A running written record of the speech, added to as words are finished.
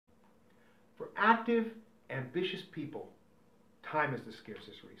For active, ambitious people, time is the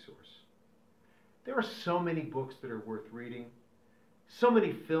scarcest resource. There are so many books that are worth reading, so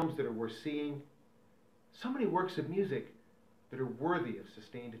many films that are worth seeing, so many works of music that are worthy of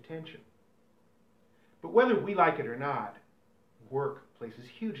sustained attention. But whether we like it or not, work places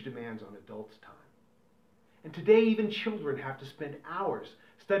huge demands on adults' time. And today even children have to spend hours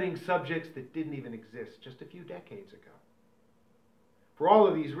studying subjects that didn't even exist just a few decades ago. For all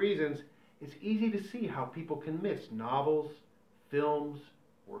of these reasons, it's easy to see how people can miss novels, films,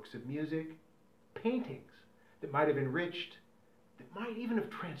 works of music, paintings that might have enriched, that might even have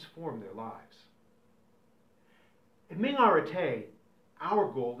transformed their lives. At MING ARETE,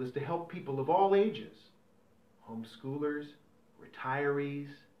 our goal is to help people of all ages, homeschoolers, retirees,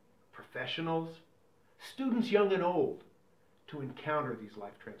 professionals, students young and old, to encounter these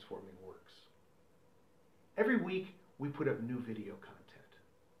life-transforming works. Every week, we put up new video content,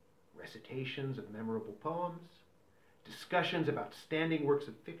 recitations of memorable poems, discussions of outstanding works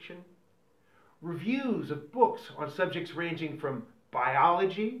of fiction, reviews of books on subjects ranging from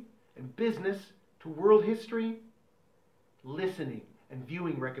biology and business to world history, listening and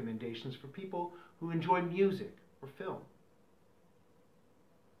viewing recommendations for people who enjoy music or film.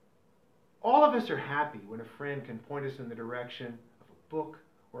 All of us are happy when a friend can point us in the direction of a book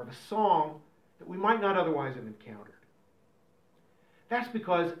or of a song that we might not otherwise have encountered. That's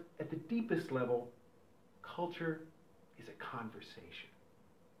because at the deepest level, culture is a conversation.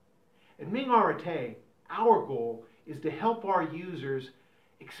 At MING ARETE, our goal is to help our users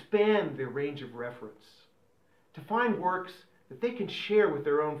expand their range of reference, to find works that they can share with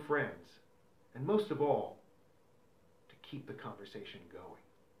their own friends, and most of all, to keep the conversation going.